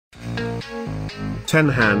10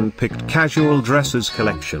 Hand-Picked Casual Dresses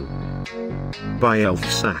Collection by Elf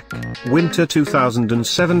Sack, Winter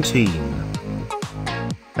 2017.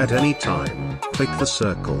 At any time, click the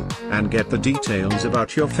circle, and get the details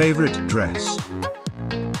about your favorite dress.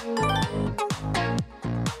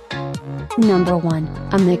 Number 1,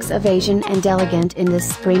 a mix of Asian and elegant in this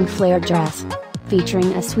spring flare dress.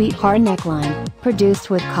 Featuring a sweetheart neckline, produced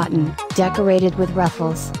with cotton, decorated with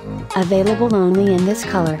ruffles. Available only in this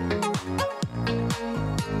color.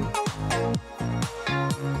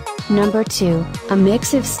 Number 2, a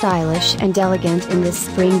mix of stylish and elegant in this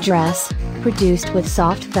spring dress, produced with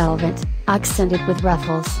soft velvet, accented with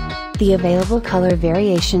ruffles. The available color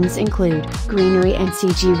variations include greenery and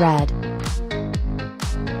CG red.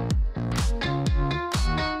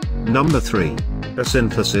 Number 3, a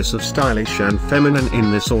synthesis of stylish and feminine in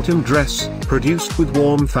this autumn dress, produced with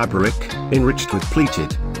warm fabric, enriched with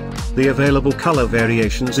pleated. The available color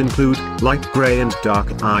variations include light gray and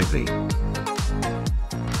dark ivy.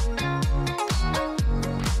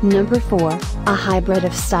 Number 4, a hybrid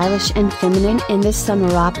of stylish and feminine in this summer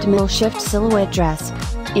optimal shift silhouette dress,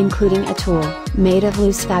 including a tulle, made of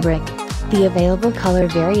loose fabric. The available color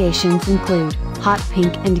variations include hot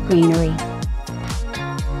pink and greenery.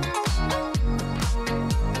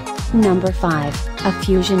 Number 5, a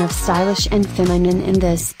fusion of stylish and feminine in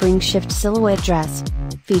this spring shift silhouette dress,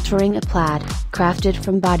 featuring a plaid, crafted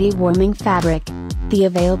from body-warming fabric. The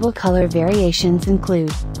available color variations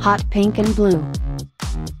include hot pink and blue.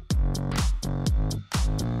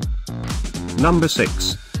 Number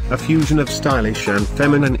 6, a fusion of stylish and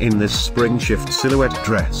feminine in this spring shift silhouette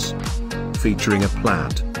dress, featuring a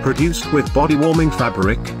plaid, produced with body-warming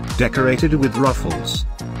fabric, decorated with ruffles.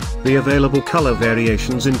 The available color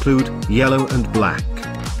variations include yellow and black.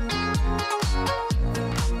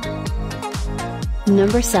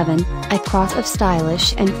 Number 7, a cross of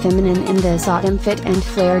stylish and feminine in this autumn fit and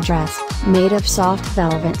flare dress, made of soft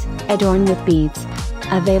velvet, adorned with beads.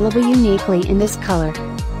 Available uniquely in this color.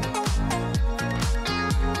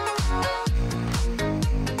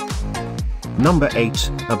 Number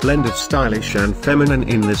 8, a blend of stylish and feminine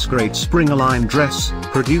in this great spring-aligned dress,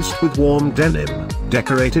 produced with warm denim,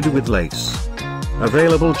 decorated with lace.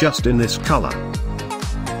 Available just in this color.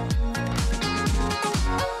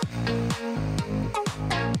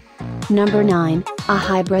 Number 9, a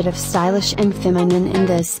hybrid of stylish and feminine in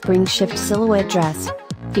this spring shift silhouette dress,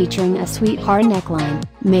 featuring a sweetheart neckline,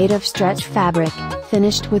 made of stretch fabric,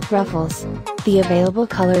 finished with ruffles. The available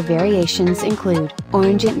color variations include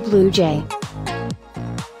orange and blue jay.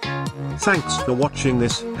 Thanks for watching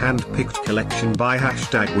this hand-picked collection by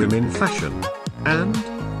 #WomenFashion. And,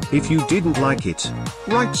 if you didn't like it,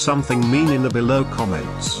 write something mean in the below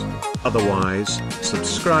comments. Otherwise,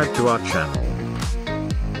 subscribe to our channel.